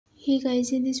Hey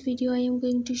guys, in this video I am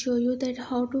going to show you that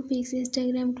how to fix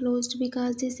Instagram closed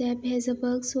because this app has a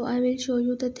bug. So I will show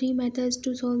you the three methods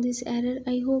to solve this error.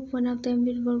 I hope one of them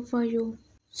will work for you.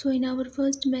 So in our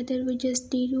first method we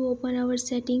just need to open our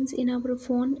settings in our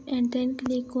phone and then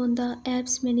click on the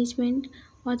apps management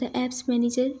or the apps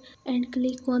manager and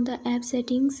click on the app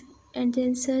settings and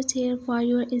then search here for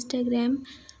your Instagram,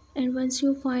 and once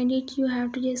you find it you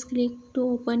have to just click to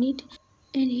open it,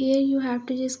 and here you have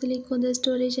to just click on the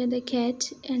storage and the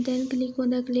cache and then click on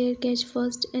the clear cache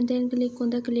first and then click on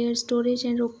the clear storage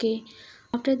and OK.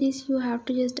 After this you have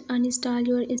to just uninstall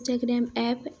your Instagram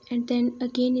app and then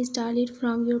again install it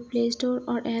from your Play Store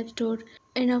or App Store.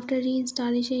 And after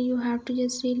reinstallation you have to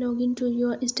just re-log into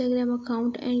your Instagram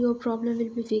account and your problem will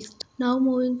be fixed. Now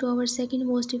moving to our second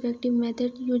most effective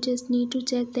method, you just need to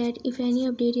check that if any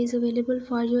update is available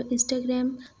for your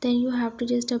Instagram, then you have to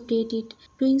just update it.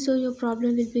 Doing so your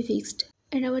problem will be fixed.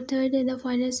 And our third and the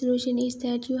final solution is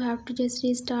that you have to just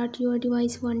restart your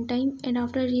device one time, and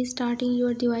after restarting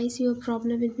your device your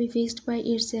problem will be fixed by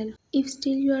itself. If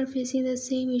still you are facing the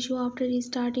same issue after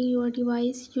restarting your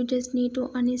device, you just need to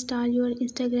uninstall your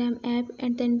Instagram app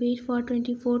and then wait for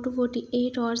 24 to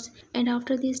 48 hours, and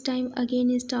after this time again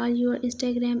install your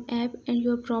Instagram app and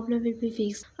your problem will be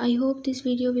fixed. I hope this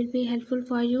video will be helpful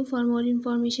for you. For more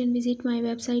information visit my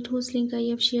website whose link I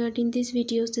have shared in this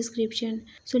video's description.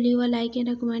 So leave a like and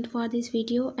a comment for this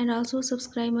video and also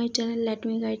subscribe my channel. Let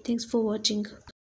me guide. Thanks for watching.